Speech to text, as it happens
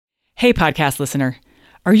Hey, podcast listener.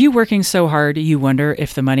 Are you working so hard you wonder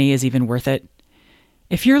if the money is even worth it?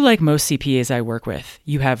 If you're like most CPAs I work with,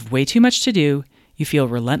 you have way too much to do, you feel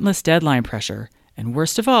relentless deadline pressure, and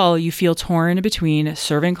worst of all, you feel torn between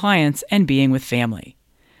serving clients and being with family.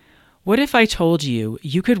 What if I told you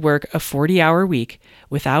you could work a 40-hour week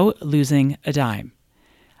without losing a dime?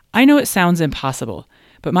 I know it sounds impossible,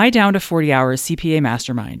 but my Down to 40 Hours CPA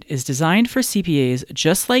Mastermind is designed for CPAs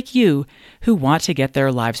just like you who want to get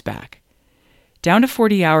their lives back. Down to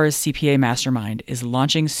 40 Hours CPA Mastermind is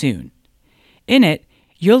launching soon. In it,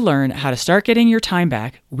 you'll learn how to start getting your time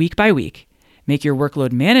back week by week, make your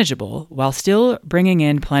workload manageable while still bringing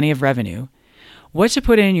in plenty of revenue, what to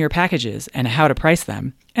put in your packages and how to price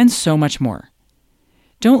them, and so much more.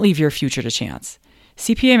 Don't leave your future to chance.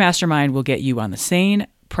 CPA Mastermind will get you on the sane,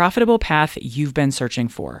 profitable path you've been searching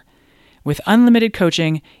for. With unlimited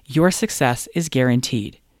coaching, your success is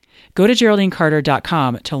guaranteed. Go to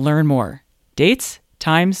GeraldineCarter.com to learn more. Dates,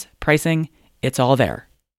 times, pricing, it's all there.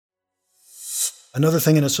 Another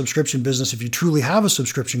thing in a subscription business, if you truly have a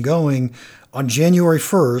subscription going, on January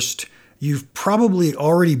 1st, you've probably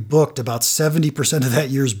already booked about 70% of that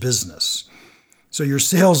year's business. So your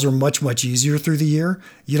sales are much, much easier through the year.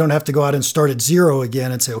 You don't have to go out and start at zero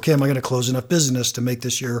again and say, okay, am I going to close enough business to make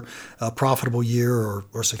this year a profitable year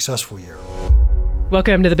or successful year?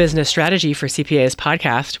 Welcome to the Business Strategy for CPAs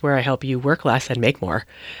podcast, where I help you work less and make more.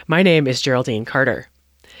 My name is Geraldine Carter.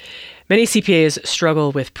 Many CPAs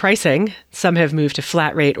struggle with pricing. Some have moved to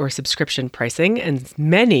flat rate or subscription pricing, and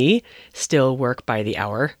many still work by the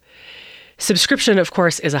hour. Subscription, of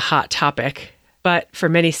course, is a hot topic. But for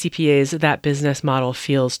many CPAs, that business model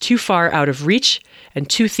feels too far out of reach and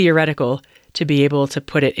too theoretical to be able to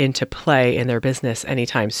put it into play in their business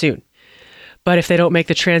anytime soon. But if they don't make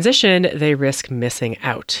the transition, they risk missing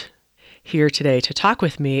out. Here today to talk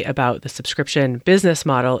with me about the subscription business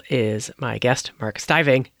model is my guest, Mark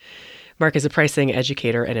Stiving. Mark is a pricing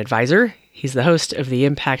educator and advisor. He's the host of the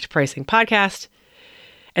Impact Pricing podcast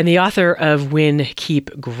and the author of Win,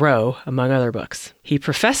 Keep, Grow, among other books. He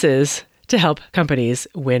professes to help companies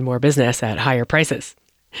win more business at higher prices.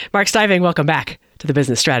 Mark Stiving, welcome back to the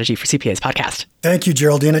Business Strategy for CPAs podcast. Thank you,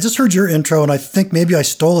 Geraldine. I just heard your intro, and I think maybe I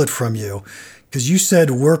stole it from you because you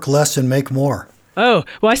said work less and make more. Oh,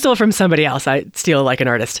 well, I stole it from somebody else. I steal like an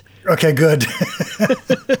artist. Okay, good.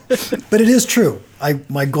 But it is true.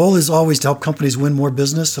 My goal is always to help companies win more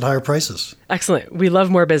business at higher prices. Excellent. We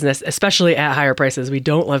love more business, especially at higher prices. We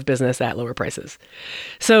don't love business at lower prices.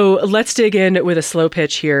 So let's dig in with a slow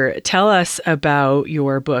pitch here. Tell us about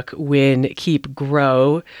your book, Win, Keep,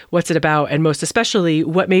 Grow. What's it about? And most especially,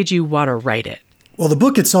 what made you want to write it? Well, the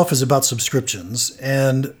book itself is about subscriptions.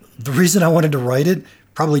 And the reason I wanted to write it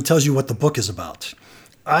probably tells you what the book is about.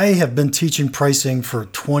 I have been teaching pricing for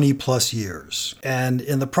 20 plus years. And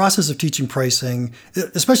in the process of teaching pricing,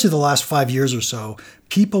 especially the last 5 years or so,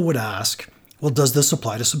 people would ask, well, does this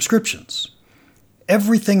apply to subscriptions?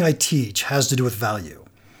 Everything I teach has to do with value.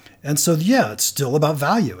 And so, yeah, it's still about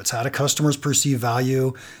value. It's how do customers perceive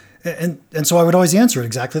value. And so I would always answer it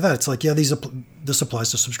exactly that. It's like, yeah, this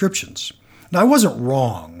applies to subscriptions. Now, I wasn't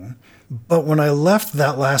wrong. But when I left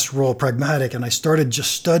that last role, Pragmatic, and I started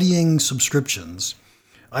just studying subscriptions,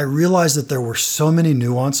 I realized that there were so many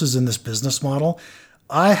nuances in this business model.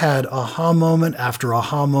 I had aha moment after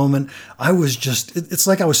aha moment. It's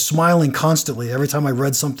like I was smiling constantly every time I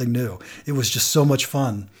read something new. It was just so much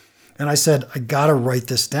fun. And I said, I got to write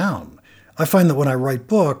this down. I find that when I write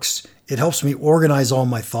books, it helps me organize all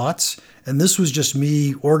my thoughts. And this was just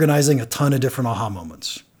me organizing a ton of different aha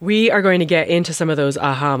moments. We are going to get into some of those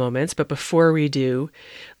aha moments, but before we do,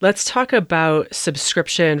 let's talk about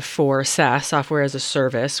subscription for SaaS, software as a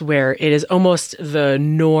service, where it is almost the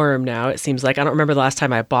norm now. It seems like I don't remember the last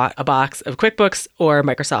time I bought a box of QuickBooks or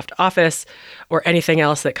Microsoft Office or anything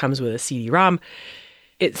else that comes with a CD-ROM.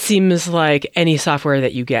 It seems like any software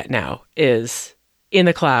that you get now is in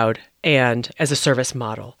the cloud and as a service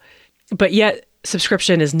model. But yet,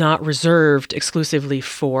 subscription is not reserved exclusively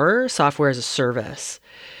for software as a service.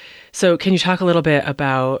 So can you talk a little bit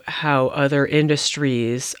about how other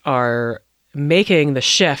industries are making the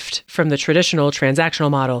shift from the traditional transactional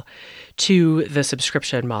model to the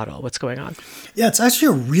subscription model? What's going on? Yeah, it's actually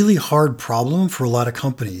a really hard problem for a lot of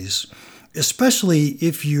companies, especially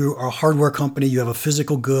if you are a hardware company, you have a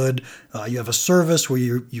physical good, you have a service where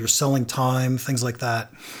you're selling time, things like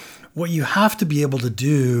that. What you have to be able to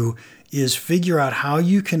do is figure out how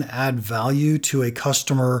you can add value to a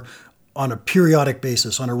customer on a periodic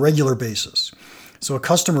basis, on a regular basis. So a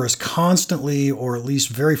customer is constantly, or at least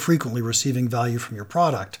very frequently, receiving value from your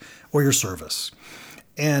product or your service.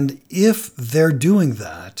 And if they're doing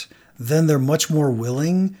that, then they're much more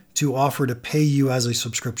willing to offer to pay you as a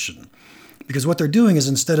subscription. Because what they're doing is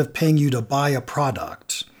instead of paying you to buy a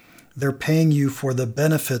product, they're paying you for the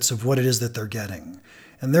benefits of what it is that they're getting.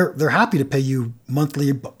 And they're happy to pay you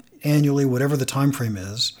monthly, annually, whatever the time frame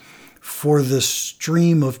is, for this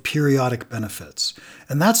stream of periodic benefits.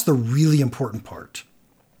 And that's the really important part.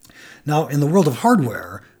 Now, in the world of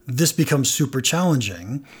hardware, this becomes super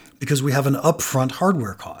challenging because we have an upfront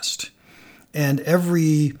hardware cost. And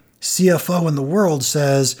every CFO in the world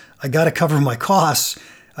says, I got to cover my costs.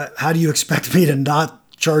 How do you expect me to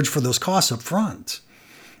not charge for those costs up front?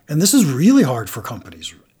 And this is really hard for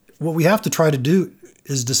companies. What we have to try to do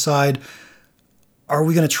is decide, are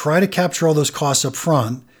we going to try to capture all those costs up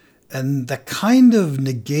front? And that kind of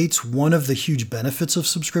negates one of the huge benefits of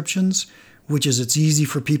subscriptions, which is it's easy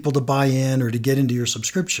for people to buy in or to get into your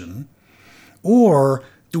subscription. Or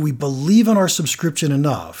do we believe in our subscription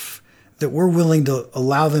enough that we're willing to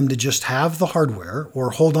allow them to just have the hardware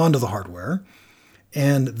or hold on to the hardware,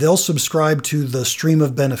 and they'll subscribe to the stream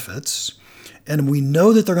of benefits, and we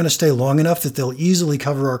know that they're going to stay long enough that they'll easily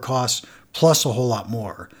cover our costs plus a whole lot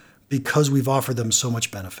more because we've offered them so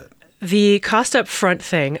much benefit. The cost up front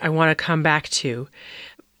thing I want to come back to.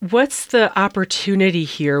 What's the opportunity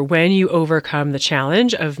here when you overcome the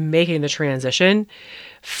challenge of making the transition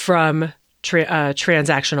from traditional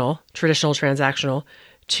transactional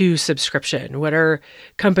to subscription? What are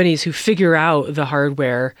companies who figure out the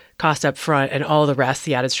hardware cost up front and all the rest,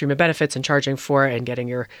 the added stream of benefits and charging for it and getting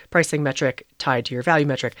your pricing metric tied to your value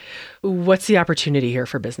metric? What's the opportunity here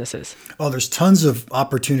for businesses? Oh, there's tons of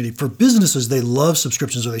opportunity. For businesses, they love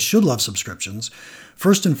subscriptions, or they should love subscriptions.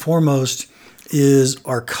 First and foremost is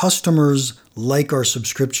our customers like our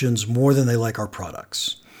subscriptions more than they like our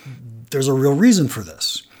products. There's a real reason for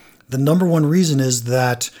this. The number one reason is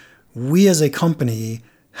that we as a company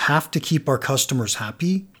have to keep our customers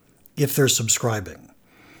happy if they're subscribing.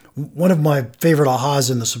 One of my favorite ahas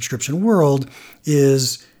in the subscription world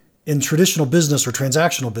is in traditional business or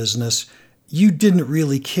transactional business, you didn't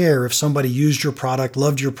really care if somebody used your product,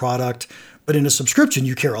 loved your product, but in a subscription,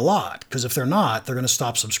 you care a lot because if they're not, they're going to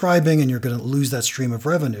stop subscribing and you're going to lose that stream of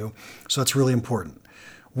revenue. So that's really important.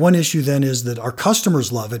 One issue then is that our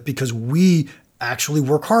customers love it because we actually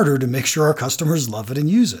work harder to make sure our customers love it and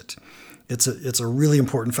use it. It's a really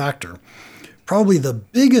important factor. Probably the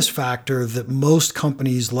biggest factor that most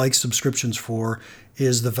companies like subscriptions for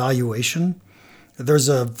is the valuation. There's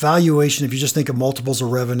a valuation, if you just think of multiples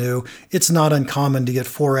of revenue, it's not uncommon to get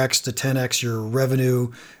 4x to 10x your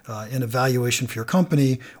revenue in a valuation for your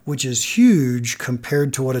company, which is huge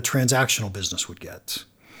compared to what a transactional business would get.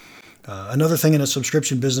 Another thing in a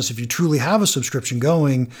subscription business, if you truly have a subscription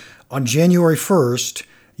going, on January 1st,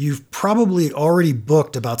 you've probably already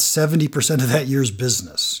booked about 70% of that year's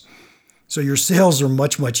business. So your sales are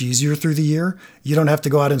much, much easier through the year. You don't have to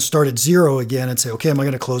go out and start at zero again and say, okay, am I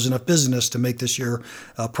going to close enough business to make this year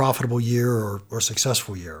a profitable year or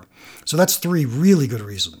successful year? So that's three really good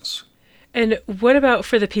reasons. And what about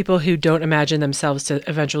for the people who don't imagine themselves to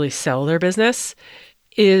eventually sell their business?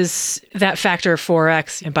 Is that factor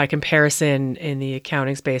 4x, and by comparison in the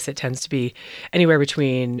accounting space, it tends to be anywhere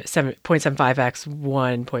between 0.75x,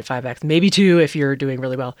 1.5x, maybe 2 if you're doing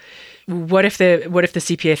really well. What if the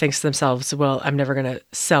CPA thinks to themselves, well, I'm never going to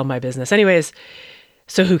sell my business anyways,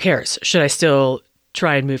 so who cares? Should I still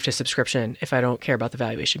try and move to subscription if I don't care about the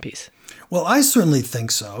valuation piece? Well, I certainly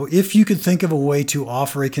think so. If you could think of a way to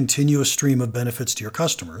offer a continuous stream of benefits to your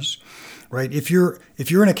customers, right? If you're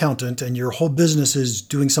an accountant and your whole business is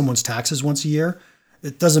doing someone's taxes once a year,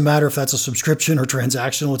 it doesn't matter if that's a subscription or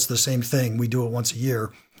transactional, it's the same thing. We do it once a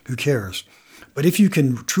year. Who cares? But if you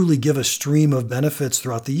can truly give a stream of benefits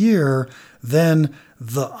throughout the year, then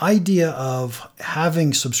the idea of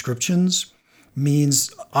having subscriptions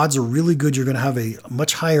means odds are really good you're going to have a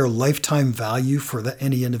much higher lifetime value for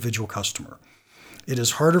any individual customer. It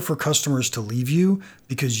is harder for customers to leave you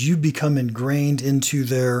because you become ingrained into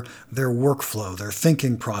their workflow, their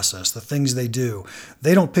thinking process, the things they do.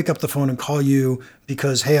 They don't pick up the phone and call you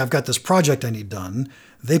because, hey, I've got this project I need done.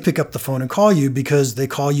 They pick up the phone and call you because they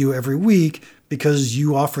call you every week because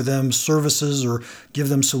you offer them services or give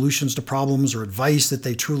them solutions to problems or advice that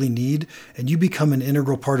they truly need, and you become an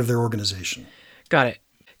integral part of their organization. Got it.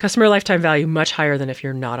 Customer lifetime value much higher than if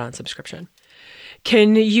you're not on subscription.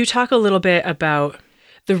 Can you talk a little bit about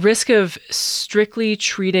the risk of strictly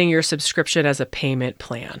treating your subscription as a payment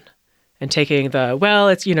plan and taking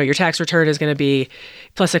it's, your tax return is going to be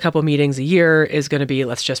plus a couple meetings a year is going to be,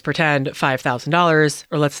 let's just pretend $5,000,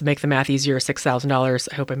 or let's make the math easier, $6,000.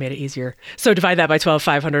 I hope I made it easier. So divide that by 12,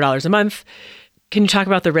 $500 a month. Can you talk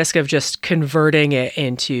about the risk of just converting it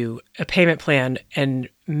into a payment plan and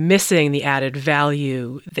missing the added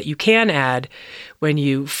value that you can add when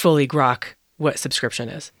you fully grok what subscription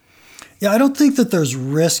is. Yeah, I don't think that there's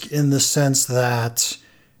risk in the sense that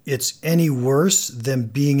it's any worse than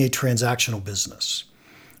being a transactional business,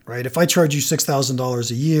 right? If I charge you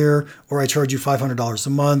 $6,000 a year or I charge you $500 a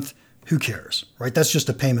month, who cares, right? That's just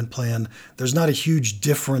a payment plan. There's not a huge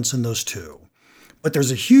difference in those two. But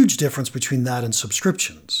there's a huge difference between that and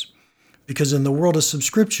subscriptions. Because in the world of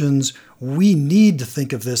subscriptions, we need to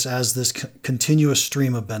think of this as this continuous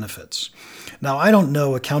stream of benefits. Now, I don't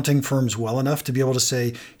know accounting firms well enough to be able to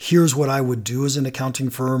say, here's what I would do as an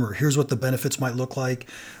accounting firm, or here's what the benefits might look like.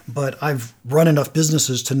 But I've run enough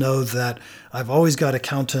businesses to know that I've always got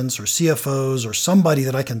accountants or CFOs or somebody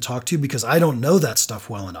that I can talk to because I don't know that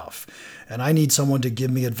stuff well enough. And I need someone to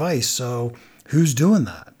give me advice. So who's doing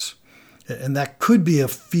that? And that could be a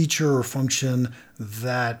feature or function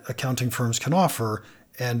that accounting firms can offer,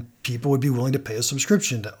 and people would be willing to pay a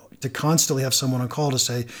subscription to constantly have someone on call to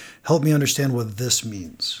say, help me understand what this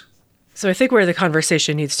means. So I think where the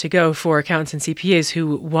conversation needs to go for accountants and CPAs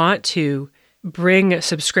who want to bring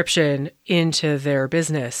subscription into their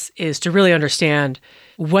business is to really understand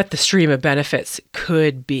what the stream of benefits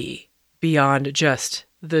could be beyond just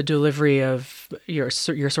the delivery of your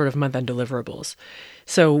sort of month-end deliverables.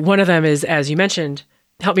 So one of them is, as you mentioned,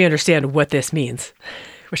 help me understand what this means,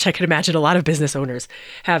 which I could imagine a lot of business owners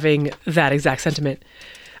having that exact sentiment.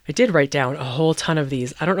 I did write down a whole ton of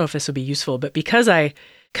these. I don't know if this will be useful, but because I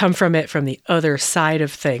come from it from the other side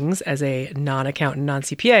of things as a non-accountant,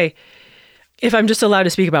 non-CPA, if I'm just allowed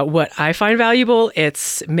to speak about what I find valuable,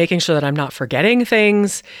 it's making sure that I'm not forgetting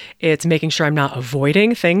things. It's making sure I'm not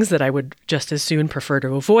avoiding things that I would just as soon prefer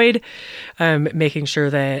to avoid. Making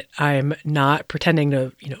sure that I'm not pretending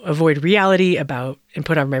to, avoid reality and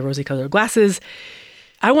put on my rosy-colored glasses.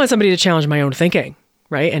 I want somebody to challenge my own thinking,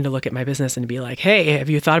 right? And to look at my business and be like, hey, have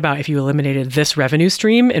you thought about if you eliminated this revenue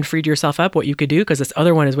stream and freed yourself up, what you could do? Because this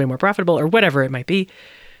other one is way more profitable, or whatever it might be.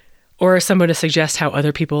 Or someone to suggest how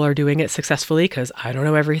other people are doing it successfully, because I don't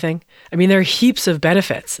know everything. I mean, there are heaps of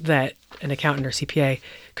benefits that an accountant or CPA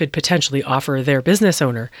could potentially offer their business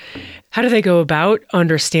owner. How do they go about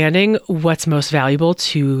understanding what's most valuable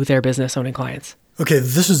to their business owning clients? Okay,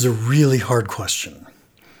 this is a really hard question.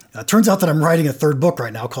 It turns out that I'm writing a third book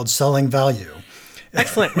right now called Selling Value.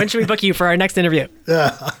 Excellent. When should we book you for our next interview?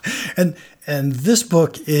 Yeah. And this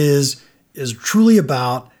book is truly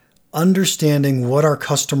about understanding what our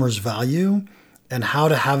customers value and how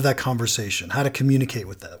to have that conversation, how to communicate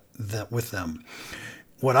with them.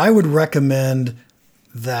 What I would recommend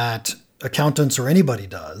that accountants or anybody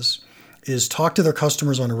does is talk to their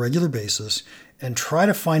customers on a regular basis and try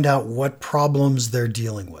to find out what problems they're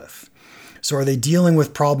dealing with. So are they dealing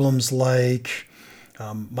with problems like,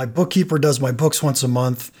 my bookkeeper does my books once a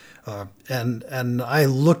month, and I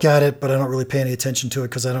look at it, but I don't really pay any attention to it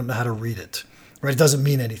because I don't know how to read it. Right? It doesn't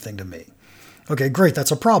mean anything to me. Okay, great. That's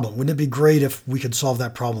a problem. Wouldn't it be great if we could solve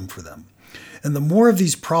that problem for them? And the more of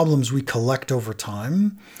these problems we collect over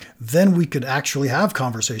time, then we could actually have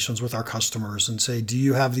conversations with our customers and say, do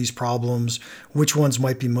you have these problems? Which ones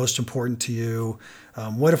might be most important to you?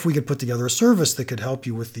 What if we could put together a service that could help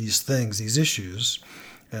you with these things, these issues?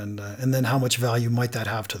 And then how much value might that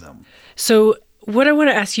have to them? So what I want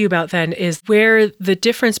to ask you about then is where the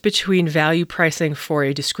difference between value pricing for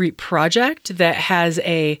a discrete project that has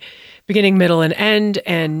a beginning, middle, and end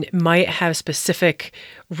and might have specific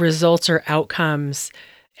results or outcomes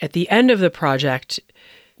at the end of the project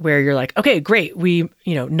where you're like, okay, great, we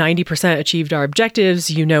 90% achieved our objectives,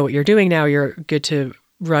 you know what you're doing now, you're good to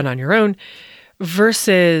run on your own,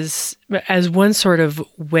 versus as one sort of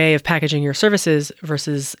way of packaging your services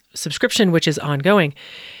versus subscription, which is ongoing.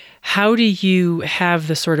 How do you have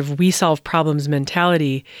the sort of we solve problems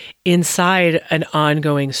mentality inside an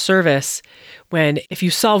ongoing service when if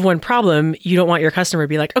you solve one problem, you don't want your customer to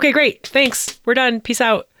be like, okay, great, thanks, we're done, peace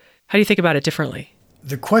out. How do you think about it differently?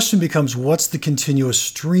 The question becomes, what's the continuous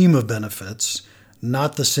stream of benefits,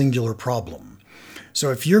 not the singular problem?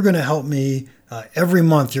 So if you're going to help me every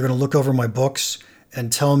month, you're going to look over my books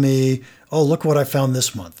and tell me, oh, look what I found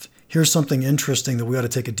this month. Here's something interesting that we ought to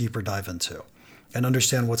take a deeper dive into and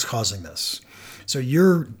understand what's causing this. So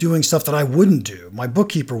you're doing stuff that I wouldn't do, my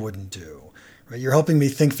bookkeeper wouldn't do. Right? You're helping me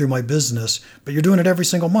think through my business, but you're doing it every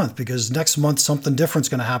single month because next month something different's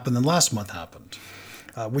going to happen than last month happened,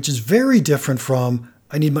 which is very different from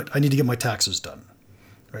I need to get my taxes done.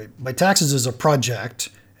 Right? My taxes is a project,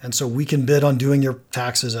 and so we can bid on doing your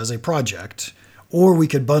taxes as a project, or we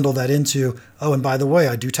could bundle that into, oh, and by the way,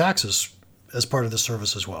 I do taxes as part of the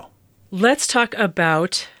service as well. Let's talk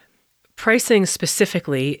about pricing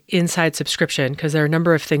specifically inside subscription, because there are a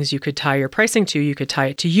number of things you could tie your pricing to. You could tie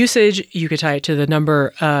it to usage. You could tie it to the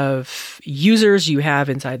number of users you have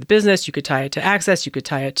inside the business. You could tie it to access. You could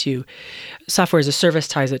tie it to software as a service,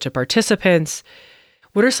 ties it to participants.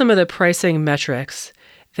 What are some of the pricing metrics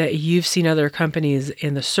that you've seen other companies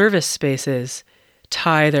in the service spaces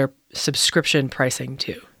tie their subscription pricing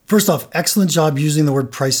to? First off, excellent job using the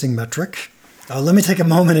word pricing metric. Let me take a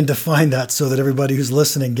moment and define that so that everybody who's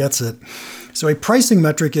listening gets it. So a pricing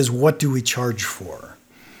metric is what do we charge for?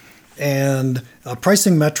 And a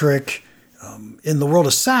pricing metric in the world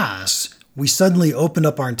of SaaS, we suddenly opened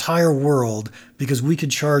up our entire world because we could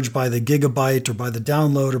charge by the gigabyte or by the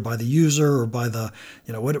download or by the user or by the,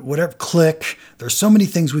 whatever click. There's so many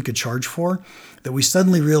things we could charge for that we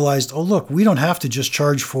suddenly realized, oh, look, we don't have to just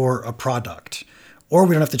charge for a product or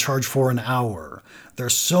we don't have to charge for an hour.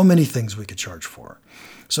 There's so many things we could charge for.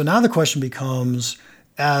 So now the question becomes,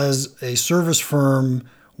 as a service firm,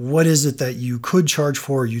 what is it that you could charge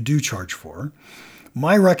for or you do charge for?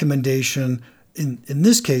 My recommendation in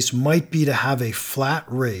this case might be to have a flat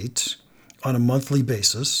rate on a monthly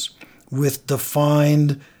basis with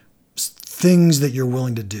defined things that you're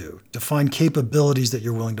willing to do, defined capabilities that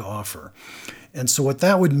you're willing to offer. And so what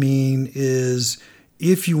that would mean is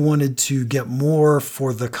if you wanted to get more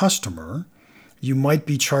for the customer, you might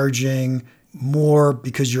be charging more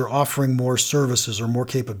because you're offering more services or more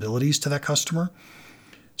capabilities to that customer.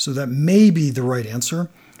 So that may be the right answer.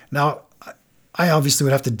 Now, I obviously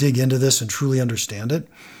would have to dig into this and truly understand it.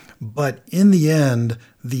 But in the end,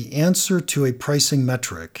 the answer to a pricing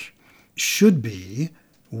metric should be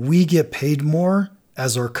we get paid more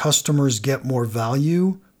as our customers get more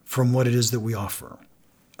value from what it is that we offer.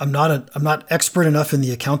 I'm not expert enough in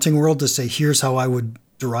the accounting world to say here's how I would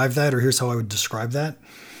derive that or here's how I would describe that.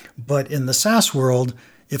 But in the SaaS world,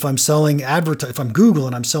 if I'm if I'm Google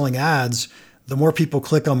and I'm selling ads, the more people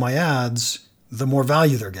click on my ads, the more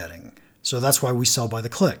value they're getting. So that's why we sell by the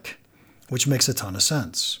click, which makes a ton of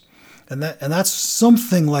sense. And that's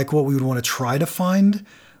something like what we would want to try to find,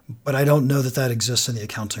 but I don't know that exists in the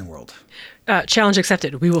accounting world. Challenge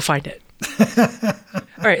accepted. We will find it.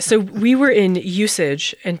 All right. So we were in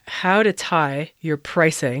usage and how to tie your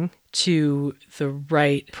pricing to the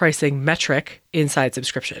right pricing metric inside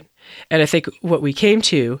subscription. And I think what we came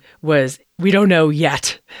to was we don't know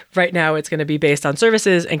yet. Right now, it's going to be based on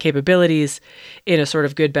services and capabilities in a sort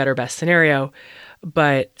of good, better, best scenario.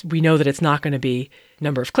 But we know that it's not going to be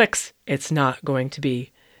number of clicks. It's not going to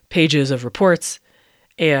be pages of reports.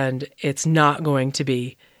 And it's not going to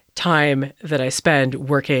be time that I spend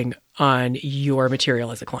working on your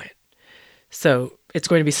material as a client. So it's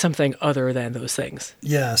going to be something other than those things.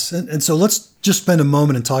 Yes. And so let's just spend a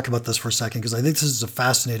moment and talk about this for a second, because I think this is a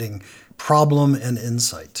fascinating problem and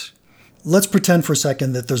insight. Let's pretend for a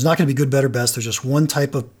second that there's not going to be good, better, best. There's just one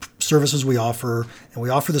type of services we offer, and we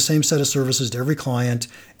offer the same set of services to every client,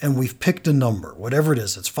 and we've picked a number, whatever it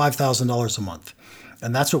is. It's $5,000 a month.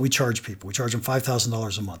 And that's what we charge people. We charge them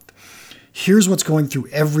 $5,000 a month. Here's what's going through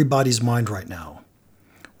everybody's mind right now.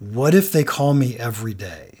 What if they call me every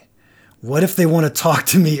day? What if they want to talk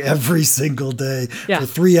to me every single day for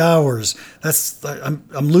 3 hours? I'm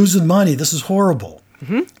losing money. This is horrible.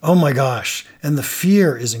 Mm-hmm. Oh my gosh. And the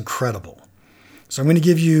fear is incredible. So I'm going to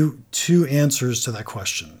give you two answers to that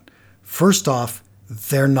question. First off,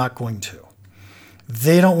 they're not going to.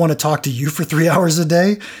 They don't want to talk to you for 3 hours a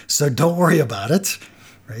day, so don't worry about it.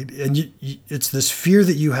 Right? And it's this fear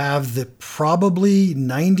that you have that probably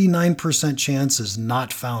 99% chance is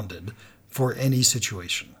not founded for any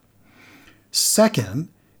situation. Second,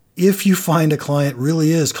 if you find a client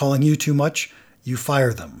really is calling you too much, you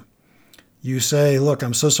fire them. You say, look,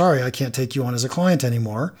 I'm so sorry, I can't take you on as a client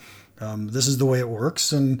anymore. This is the way it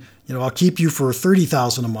works. And I'll keep you for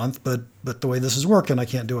 $30,000 a month, but the way this is working, I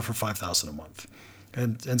can't do it for $5,000 a month.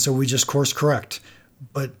 And so we just course correct.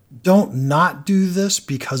 But don't not do this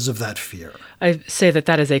because of that fear. I say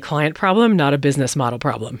that is a client problem, not a business model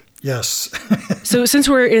problem. Yes. So since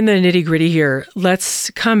we're in the nitty gritty here, let's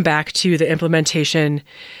come back to the implementation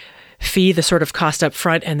fee, the sort of cost up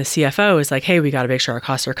front, and the CFO is like, hey, we got to make sure our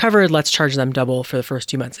costs are covered. Let's charge them double for the first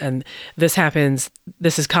 2 months. And this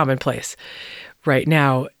is commonplace right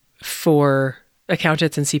now for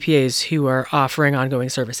accountants and CPAs who are offering ongoing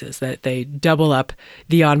services, that they double up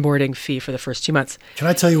the onboarding fee for the first 2 months. Can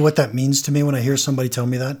I tell you what that means to me when I hear somebody tell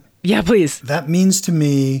me that? Yeah, please. That means to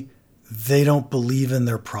me they don't believe in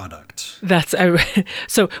their product.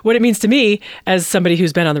 So what it means to me as somebody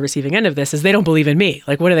who's been on the receiving end of this is they don't believe in me.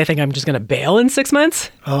 Like, what do they think? I'm just going to bail in 6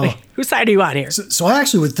 months? Oh. Like, whose side are you on here? So I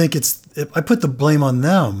actually would think I put the blame on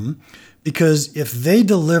them, because if they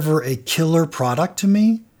deliver a killer product to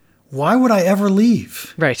me, why would I ever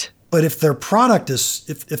leave? Right. But if their product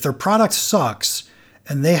if their product sucks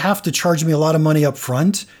and they have to charge me a lot of money up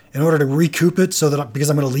front in order to recoup it because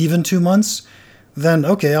I'm going to leave in 2 months, then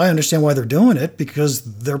okay, I understand why they're doing it, because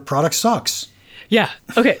their product sucks. Yeah.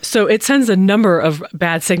 Okay. So it sends a number of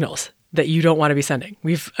bad signals that you don't want to be sending.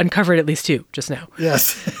 We've uncovered at least 2 just now.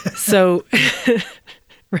 Yes. So,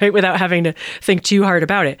 right, without having to think too hard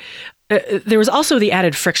about it. There was also the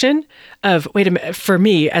added friction of, wait a minute, for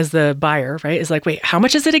me as the buyer, right, is like, wait, how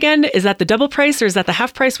much is it again? Is that the double price or is that the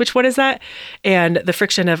half price? Which one is that? And the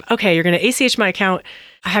friction of, okay, you're going to ACH my account.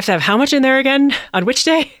 I have to have how much in there again? On which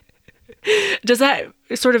day? Is that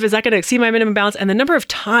going to exceed my minimum balance? And the number of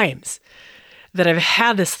times that I've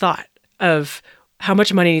had this thought of how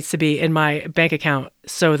much money needs to be in my bank account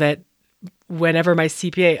so that whenever my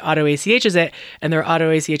CPA auto ACHs it and they're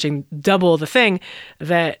auto ACHing double the thing,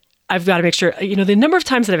 that I've got to make sure, the number of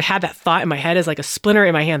times that I've had that thought in my head is like a splinter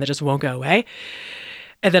in my hand that just won't go away.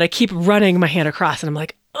 And that I keep running my hand across and I'm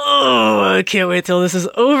like, oh, I can't wait till this is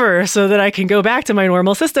over so that I can go back to my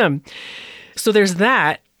normal system. So there's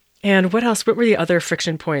that. And what else? What were the other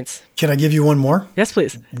friction points? Can I give you one more? Yes,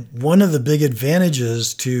 please. One of the big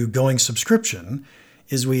advantages to going subscription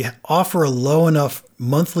is we offer a low enough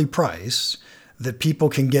monthly price that people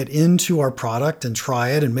can get into our product and try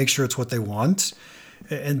it and make sure it's what they want.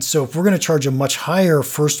 And so if we're going to charge a much higher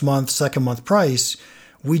first month, second month price,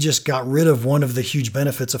 we just got rid of one of the huge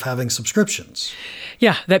benefits of having subscriptions.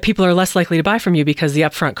 Yeah, that people are less likely to buy from you because the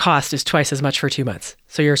upfront cost is twice as much for 2 months.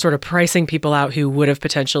 So you're sort of pricing people out who might have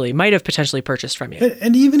potentially purchased from you.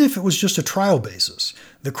 And even if it was just a trial basis,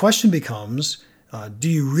 the question becomes, do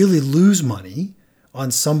you really lose money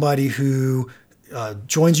on somebody who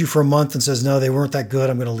joins you for a month and says, no, they weren't that good,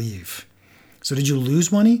 I'm going to leave? So did you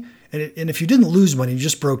lose money? And if you didn't lose money, you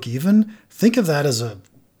just broke even, think of that as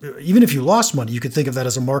even if you lost money, you could think of that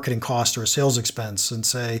as a marketing cost or a sales expense and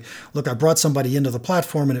say, look, I brought somebody into the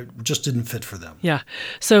platform and it just didn't fit for them. Yeah.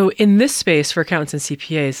 So in this space for accountants and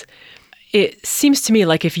CPAs, it seems to me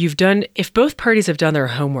like if both parties have done their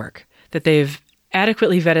homework, that they've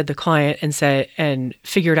adequately vetted the client and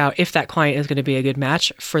figured out if that client is going to be a good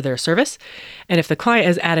match for their service. And if the client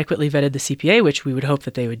has adequately vetted the CPA, which we would hope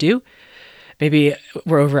that they would do, maybe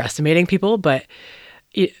we're overestimating people, but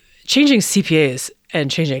changing CPAs and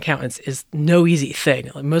changing accountants is no easy thing.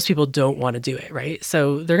 Like, most people don't want to do it, right?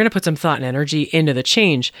 So they're going to put some thought and energy into the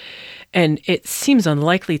change. And it seems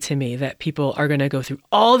unlikely to me that people are going to go through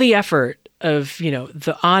all the effort of,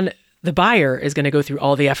 the buyer is going to go through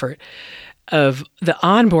all the effort of the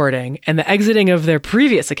onboarding and the exiting of their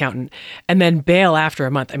previous accountant and then bail after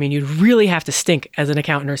a month. I mean, you'd really have to stink as an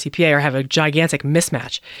accountant or CPA or have a gigantic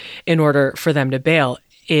mismatch in order for them to bail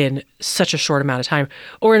in such a short amount of time,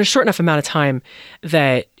 or in a short enough amount of time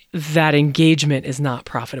that engagement is not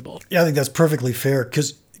profitable. Yeah, I think that's perfectly fair,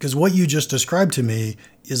 because what you just described to me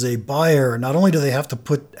is a buyer. Not only do they have to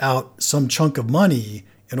put out some chunk of money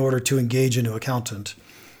in order to engage a new accountant,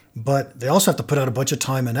 but they also have to put out a bunch of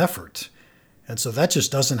time and effort. And so that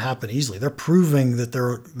just doesn't happen easily. They're proving that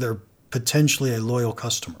they're potentially a loyal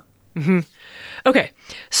customer. Mm-hmm. Okay.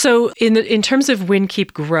 So in terms of win,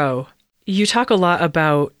 keep, grow, you talk a lot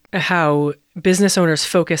about how business owners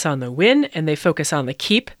focus on the win and they focus on the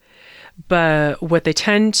keep, but what they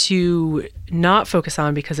tend to not focus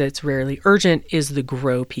on, because it's rarely urgent, is the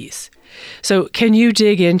grow piece. So can you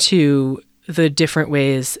dig into the different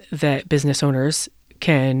ways that business owners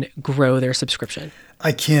can grow their subscription?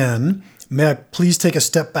 I can. May I please take a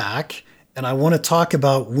step back? And I want to talk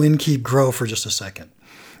about win, keep, grow for just a second.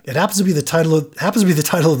 It happens to be the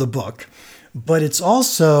title of the book, but it's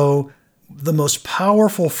also the most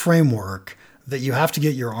powerful framework that you have to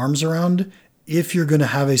get your arms around if you're going to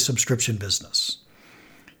have a subscription business.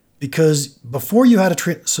 Because before you had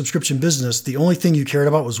a subscription business, the only thing you cared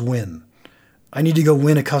about was win. I need to go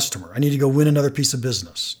win a customer. I need to go win another piece of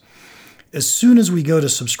business. As soon as we go to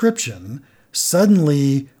subscription,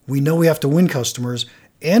 suddenly we know we have to win customers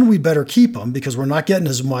and we better keep them because we're not getting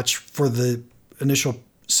as much for the initial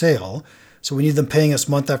sale. So we need them paying us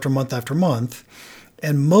month after month after month.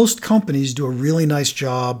 And most companies do a really nice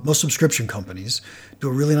job, most subscription companies do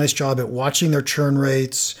a really nice job at watching their churn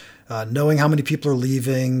rates, knowing how many people are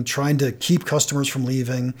leaving, trying to keep customers from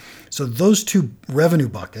leaving. So those two revenue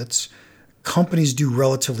buckets, companies do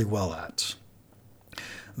relatively well at.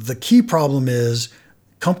 The key problem is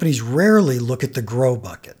companies rarely look at the grow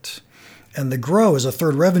bucket. And the grow is a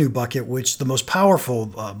third revenue bucket, which the most powerful,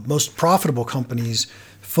 most profitable companies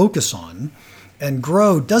focus on. And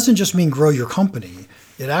grow doesn't just mean grow your company.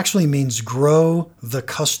 It actually means grow the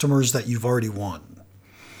customers that you've already won.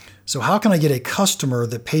 So how can I get a customer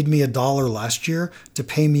that paid me $1 last year to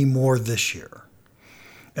pay me more this year?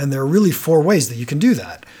 And there are really 4 ways that you can do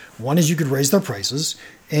that. One is you could raise their prices.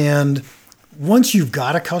 And once you've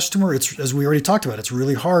got a customer, it's, as we already talked about, it's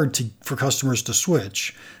really hard for customers to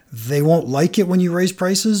switch. They won't like it when you raise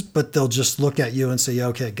prices, but they'll just look at you and say, yeah,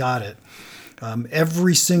 okay, got it.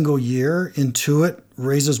 Every single year, Intuit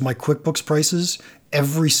raises my QuickBooks prices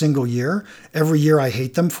every single year. Every year I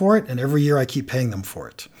hate them for it, and every year I keep paying them for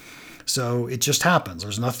it. So it just happens.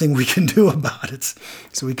 There's nothing we can do about it.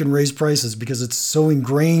 So we can raise prices because it's so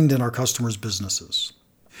ingrained in our customers' businesses.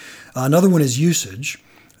 Another one is usage.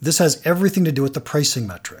 This has everything to do with the pricing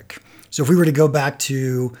metric. So if we were to go back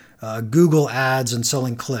to Google ads and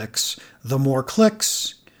selling clicks, the more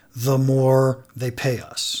clicks, the more they pay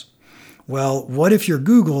us. Well, what if you're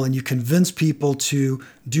Google and you convince people to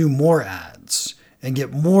do more ads and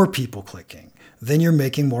get more people clicking? Then you're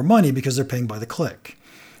making more money because they're paying by the click.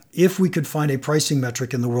 If we could find a pricing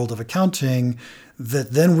metric in the world of accounting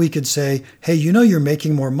that then we could say, hey, you're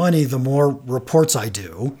making more money the more reports I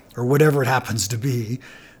do, or whatever it happens to be,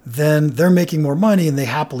 then they're making more money and they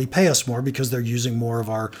happily pay us more because they're using more of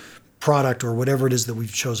our product or whatever it is that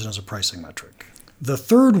we've chosen as a pricing metric. The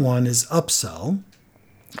third one is upsell.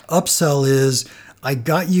 Upsell is I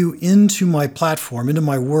got you into my platform, into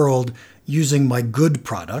my world using my good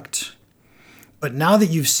product. But now that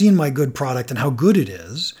you've seen my good product and how good it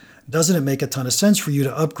is, doesn't it make a ton of sense for you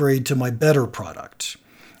to upgrade to my better product?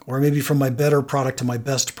 Or maybe from my better product to my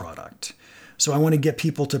best product. So I want to get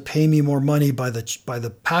people to pay me more money by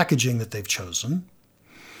the packaging that they've chosen.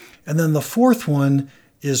 And then the fourth one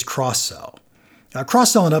is cross-sell. Now,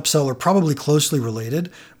 cross-sell and upsell are probably closely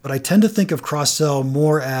related, but I tend to think of cross-sell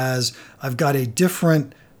more as I've got a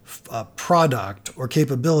different product or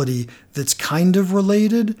capability that's kind of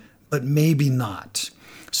related, but maybe not.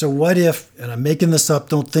 So what if, and I'm making this up,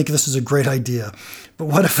 don't think this is a great idea, but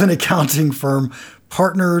what if an accounting firm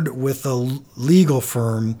partnered with a legal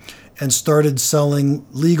firm and started selling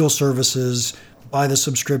legal services by the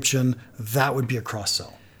subscription? That would be a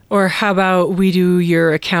cross-sell. Or how about we do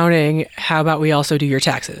your accounting, how about we also do your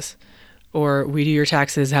taxes? Or we do your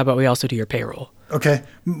taxes, how about we also do your payroll? Okay.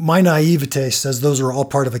 My naivete says those are all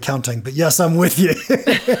part of accounting, but yes, I'm with you.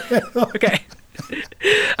 Okay.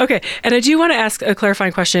 Okay. And I do want to ask a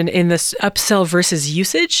clarifying question in this upsell versus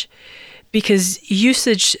usage, because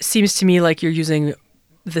usage seems to me like you're using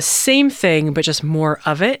the same thing, but just more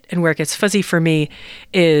of it. And where it gets fuzzy for me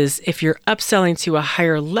is if you're upselling to a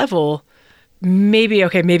higher level, maybe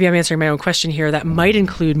I'm answering my own question here. That might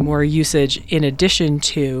include more usage in addition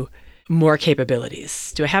to more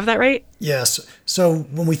capabilities. Do I have that right? Yes. So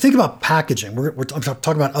when we think about packaging, I'm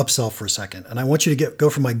talking about upsell for a second, and I want you to go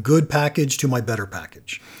from my good package to my better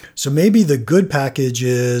package. So maybe the good package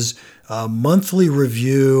is a monthly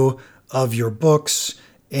review of your books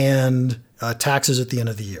and taxes at the end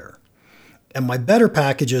of the year. And my better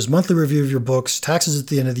package is monthly review of your books, taxes at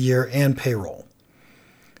the end of the year, and payroll.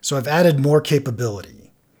 So I've added more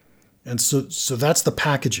capability. And so that's the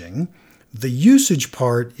packaging. The usage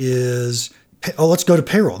part is, let's go to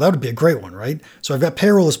payroll. That would be a great one, right? So I've got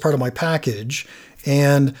payroll as part of my package.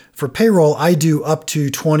 And for payroll, I do up to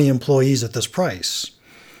 20 employees at this price.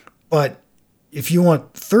 But if you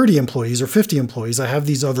want 30 employees or 50 employees, I have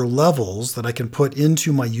these other levels that I can put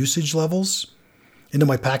into my usage levels, into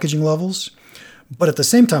my packaging levels. But at the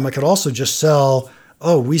same time, I could also just sell,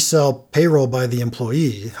 we sell payroll by the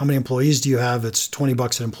employee. How many employees do you have? It's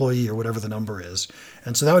 $20 an employee or whatever the number is.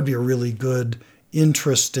 And so that would be a really good,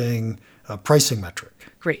 interesting pricing metric.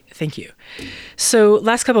 Great. Thank you. So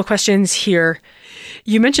last couple of questions here.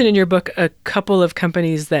 You mentioned in your book a couple of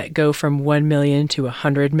companies that go from 1 million to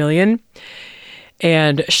 100 million.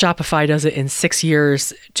 And Shopify does it in 6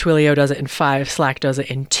 years. Twilio does it in 5. Slack does it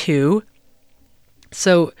in 2.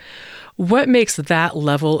 So what makes that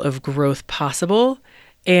level of growth possible?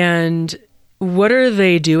 And what are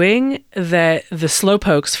they doing that the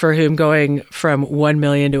slowpokes for whom going from 1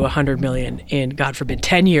 million to 100 million in, God forbid,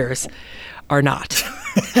 10 years are not?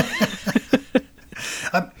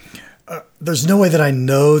 There's no way that I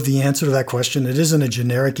know the answer to that question. It isn't a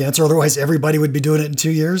generic answer. Otherwise, everybody would be doing it in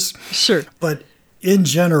 2 years. Sure. But in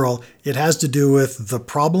general, it has to do with the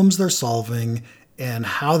problems they're solving and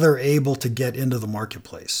how they're able to get into the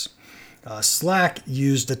marketplace. Slack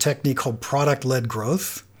used a technique called product-led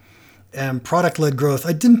growth. And product-led growth,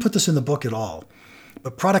 I didn't put this in the book at all,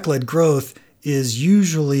 but product-led growth is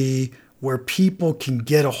usually where people can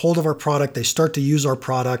get a hold of our product, they start to use our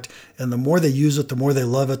product, and the more they use it, the more they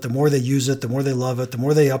love it, the more they use it, the more they love it, the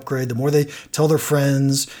more they upgrade, the more they tell their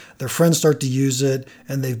friends start to use it,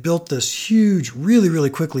 and they've built this huge, really, really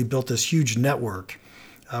quickly built this huge network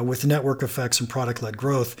with network effects and product-led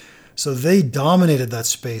growth. So they dominated that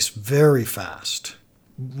space very fast,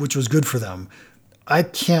 which was good for them. I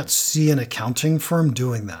can't see an accounting firm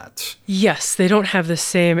doing that. Yes, they don't have the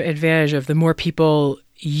same advantage of the more people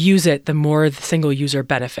use it, the more the single user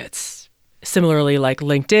benefits. Similarly, like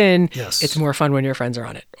LinkedIn, Yes. It's more fun when your friends are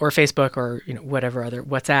on it, or Facebook, or whatever other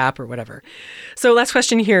WhatsApp or whatever. So last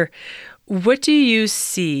question here. What do you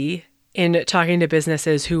see in talking to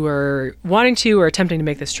businesses who are wanting to or attempting to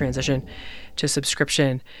make this transition to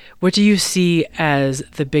subscription? What do you see as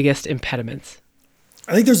the biggest impediments?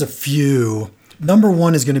 I think there's a few. Number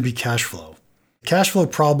one is going to be cash flow. Cash flow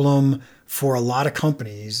problem for a lot of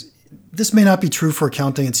companies. This may not be true for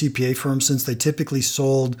accounting and CPA firms since they typically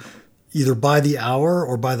sold either by the hour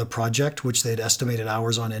or by the project, which they'd estimated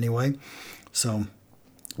hours on anyway. So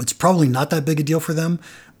it's probably not that big a deal for them.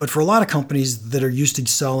 But for a lot of companies that are used to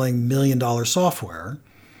selling $1 million software,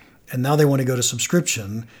 and now they want to go to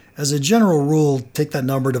subscription, as a general rule, take that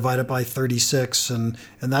number, divide it by 36, and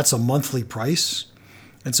that's a monthly price.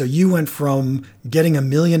 And so you went from getting $1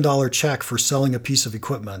 million check for selling a piece of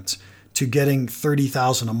equipment to getting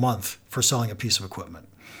 $30,000 a month for selling a piece of equipment.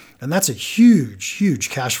 And that's a huge, huge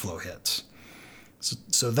cash flow hit.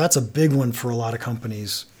 So that's a big one for a lot of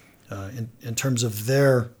companies in terms of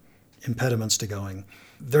their impediments to going.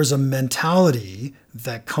 There's a mentality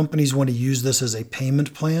that companies want to use this as a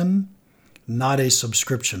payment plan, not a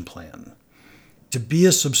subscription plan. To be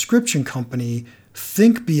a subscription company,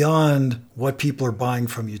 think beyond what people are buying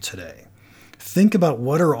from you today. Think about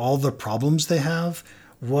what are all the problems they have,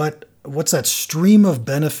 what's that stream of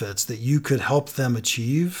benefits that you could help them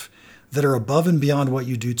achieve that are above and beyond what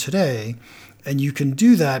you do today. And you can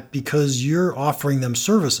do that because you're offering them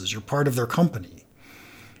services. You're part of their company.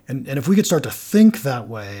 And if we could start to think that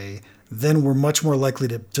way, then we're much more likely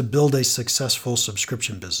to build a successful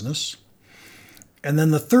subscription business. And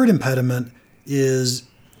then the third impediment is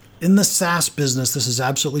in the SaaS business, this is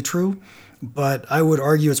absolutely true, but I would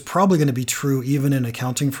argue it's probably going to be true even in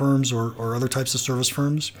accounting firms or other types of service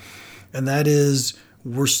firms. And that is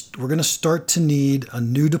we're going to start to need a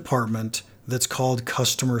new department that's called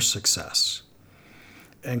customer success.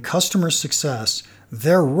 And customer success,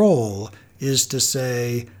 their role is to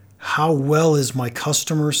say, how well is my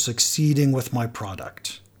customer succeeding with my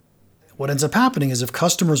product? What ends up happening is if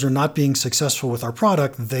customers are not being successful with our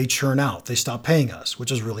product, they churn out. They stop paying us,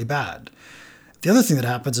 which is really bad. The other thing that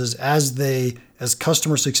happens is as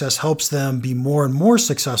customer success helps them be more and more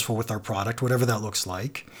successful with our product, whatever that looks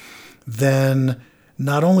like, then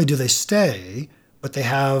not only do they stay, but they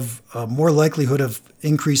have a more likelihood of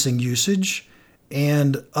increasing usage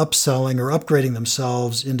and upselling or upgrading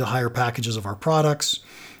themselves into higher packages of our products,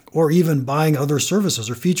 or even buying other services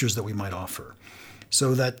or features that we might offer.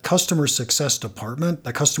 So that customer success department,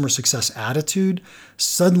 that customer success attitude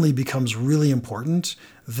suddenly becomes really important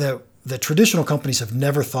that traditional companies have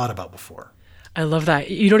never thought about before. I love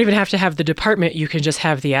that. You don't even have to have the department. You can just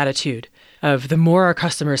have the attitude of the more our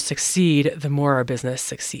customers succeed, the more our business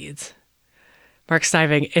succeeds. Mark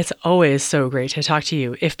Stiving, it's always so great to talk to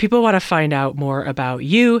you. If people want to find out more about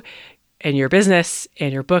you and your business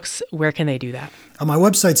and your books, where can they do that? My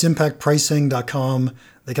website's impactpricing.com.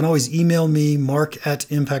 They can always email me,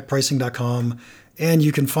 mark@impactpricing.com. And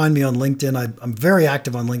you can find me on LinkedIn. I'm very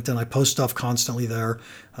active on LinkedIn. I post stuff constantly there.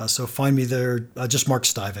 So find me there, just Mark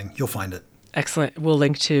Stiving. You'll find it. Excellent. We'll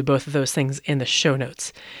link to both of those things in the show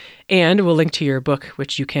notes. And we'll link to your book,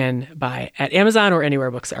 which you can buy at Amazon or anywhere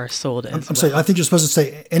books are sold as I'm sorry, I think you're supposed to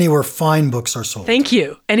say anywhere fine books are sold. Thank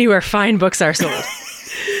you. Anywhere fine books are sold.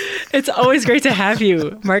 It's always great to have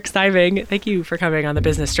you, Mark Stiving. Thank you for coming on the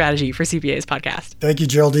Business Strategy for CPAs podcast. Thank you,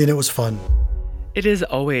 Geraldine. It was fun. It is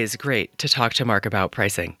always great to talk to Mark about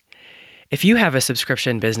pricing. If you have a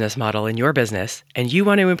subscription business model in your business and you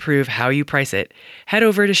want to improve how you price it, head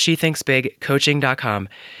over to shethinksbigcoaching.com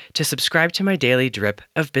to subscribe to my daily drip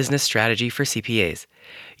of business strategy for CPAs.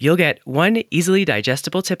 You'll get one easily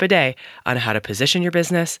digestible tip a day on how to position your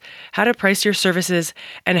business, how to price your services,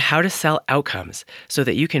 and how to sell outcomes so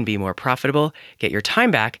that you can be more profitable, get your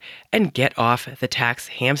time back, and get off the tax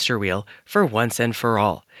hamster wheel for once and for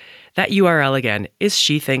all. That URL again is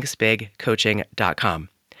shethinksbigcoaching.com.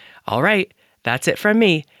 All right, that's it from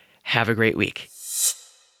me. Have a great week.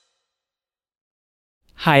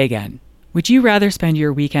 Hi again. Would you rather spend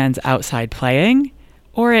your weekends outside playing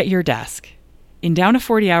or at your desk? In Down to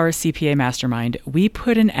 40 Hours CPA Mastermind, we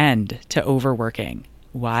put an end to overworking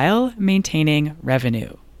while maintaining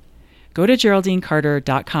revenue. Go to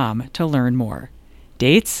GeraldineCarter.com to learn more.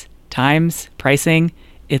 Dates, times, pricing,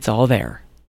 it's all there.